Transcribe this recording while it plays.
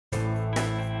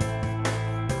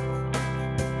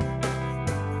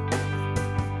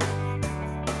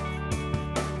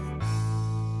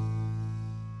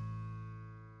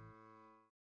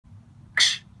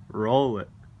Roll it.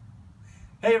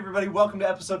 Hey everybody, welcome to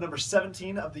episode number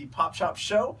 17 of the Pop Shop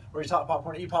Show, where we talk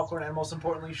popcorn, eat popcorn, and most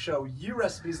importantly, show you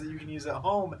recipes that you can use at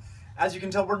home. As you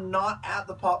can tell, we're not at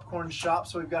the popcorn shop,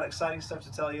 so we've got exciting stuff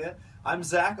to tell you. I'm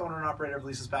Zach, owner and operator of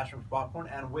Lisa's Passion for Popcorn,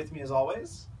 and with me as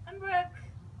always... I'm Brooke,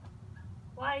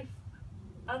 wife,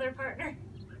 other partner,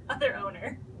 other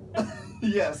owner.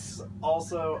 Yes,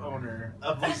 also owner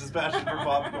of Lisa's Passion for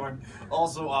Popcorn,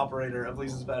 also operator of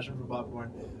Lisa's Passion for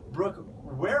Popcorn. Brooke,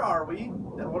 where are we,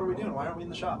 and what are we doing? Why aren't we in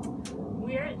the shop?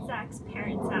 We're at Zach's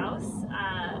parents' house,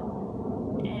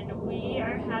 and we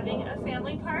are having a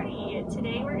family party.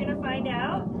 Today we're going to find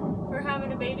out if we're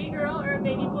having a baby girl or a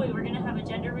baby boy. We're going to have a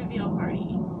gender reveal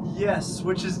party. Yes,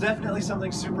 which is definitely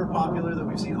something super popular that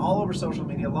we've seen all over social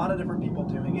media, a lot of different people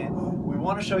doing it. We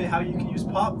want to show you how you can use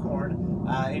popcorn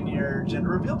in your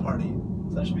gender reveal party.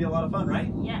 So that should be a lot of fun,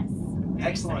 right? Yes.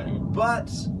 Excellent. Excited.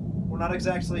 But we're not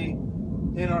exactly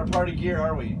in our party gear,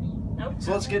 are we? Nope.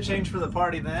 So let's get changed for the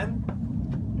party then.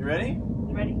 You ready?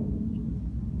 Ready?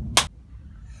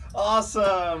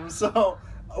 Awesome. So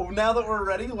now that we're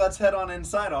ready, let's head on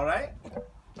inside, all right?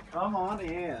 Come on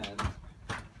in.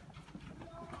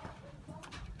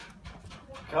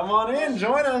 Come on in,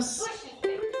 join us.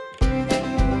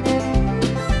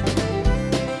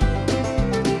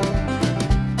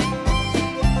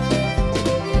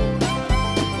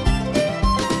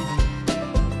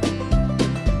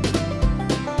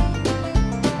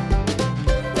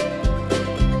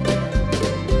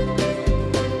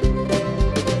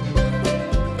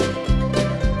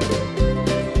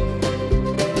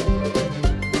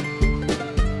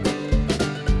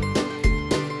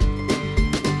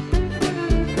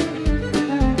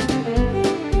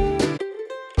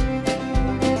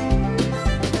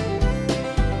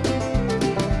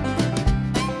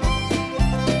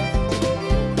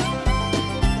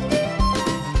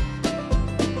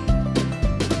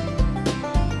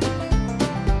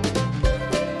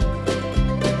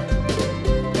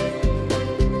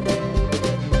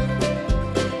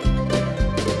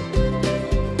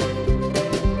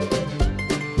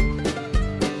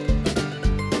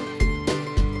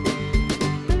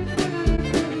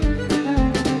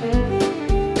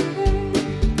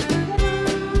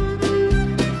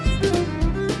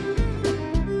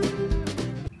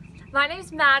 My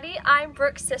name's Maddie, I'm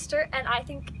Brooke's sister, and I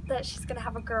think that she's gonna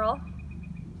have a girl,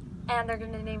 and they're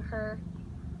gonna name her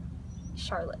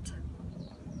Charlotte.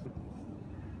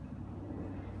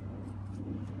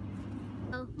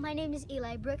 Oh, my name is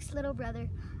Eli, Brooke's little brother.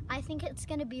 I think it's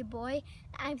gonna be a boy.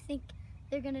 I think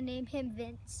they're gonna name him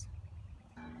Vince.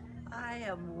 I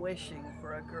am wishing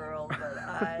for a girl, but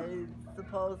I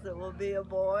suppose it will be a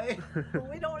boy.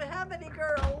 We don't have any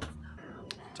girls.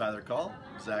 Tyler Call,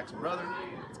 Zach's brother.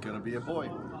 It's gonna be a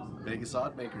boy. Vegas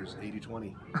Odd Makers,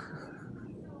 80-20.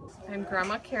 I'm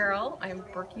Grandma Carol. I'm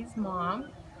Brookie's mom,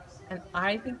 and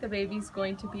I think the baby's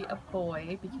going to be a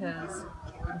boy because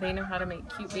they know how to make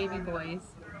cute baby boys,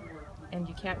 and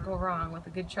you can't go wrong with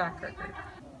a good track record.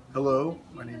 Hello,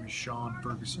 my name is Sean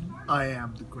Ferguson. I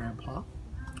am the grandpa,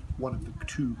 one of the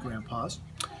two grandpas.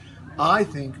 I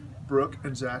think Brooke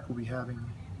and Zach will be having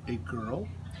a girl,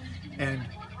 and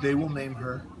they will name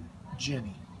her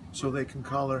Jenny, so they can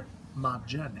call her Ma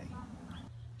Jenny.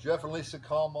 Jeff and Lisa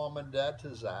call mom and dad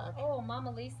to Zach. Oh,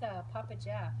 Mama Lisa, Papa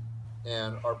Jeff.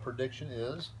 And our prediction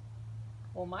is?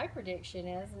 Well, my prediction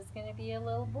is it's going to be a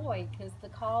little boy because the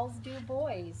calls do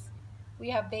boys. We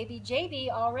have baby JD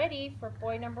already for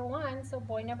boy number 1, so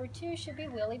boy number 2 should be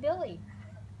Willie Billy.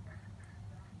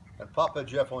 And Papa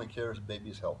Jeff only cares if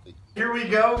baby's healthy. Here we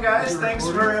go, guys. Thanks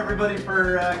for everybody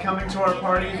for coming to our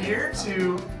party here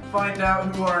to find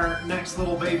out who our next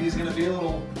little baby is going to be. A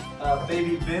little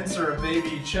baby Vince or a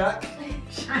baby Chuck.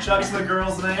 Chuck's the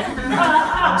girl's name.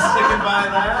 I'm sticking by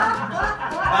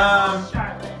that.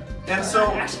 Charlotte. And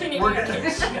so we're gonna.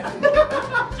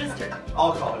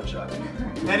 I'll call her Chuck.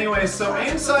 Anyway, so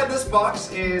inside this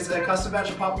box is a custom batch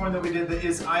of popcorn that we did that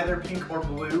is either pink or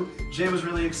blue. Jay was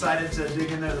really excited to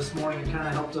dig in there this morning and kind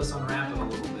of helped us unwrap it a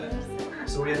little bit.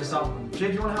 So we had to stop him. Jay,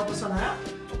 do you want to help us unwrap?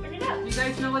 Open it up. You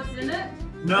guys know what's in it?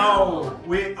 No,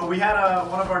 we had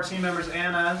one of our team members,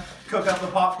 Anna, cook up the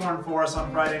popcorn for us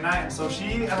on Friday night, and so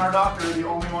she and our doctor are the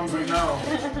only ones we know.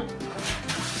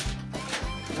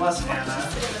 Bless Anna.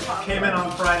 Came in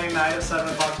on Friday night at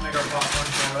 7 o'clock to make our popcorn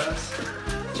for us.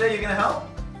 Jay, you gonna help?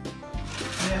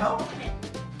 Can you help?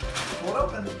 Hold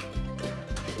open.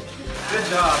 Good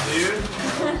job, dude.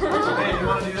 Okay, do you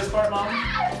want to do this part, Mom? I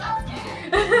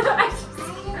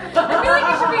feel like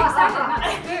you should be excited, not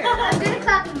scared. I'm gonna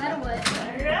clap the metal wood.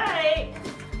 Alright.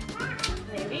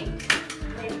 Maybe.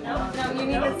 Nope. No, you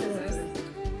need the scissors.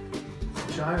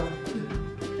 Child.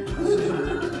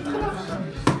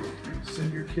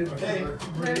 Okay,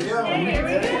 ready to go. Okay, here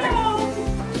we go.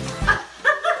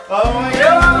 Oh my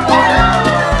god!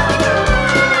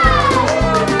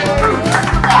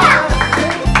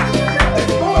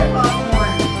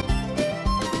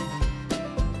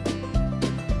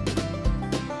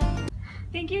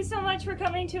 Thank you so much for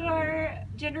coming to our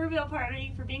gender reveal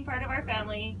party, for being part of our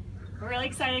family. We're really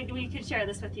excited we could share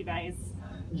this with you guys.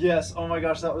 Yes, oh my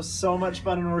gosh, that was so much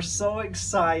fun and we're so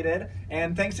excited.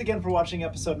 And thanks again for watching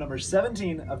episode number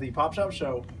 17 of the Pop Shop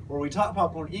Show, where we talk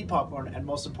popcorn, eat popcorn, and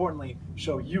most importantly,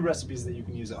 show you recipes that you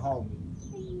can use at home.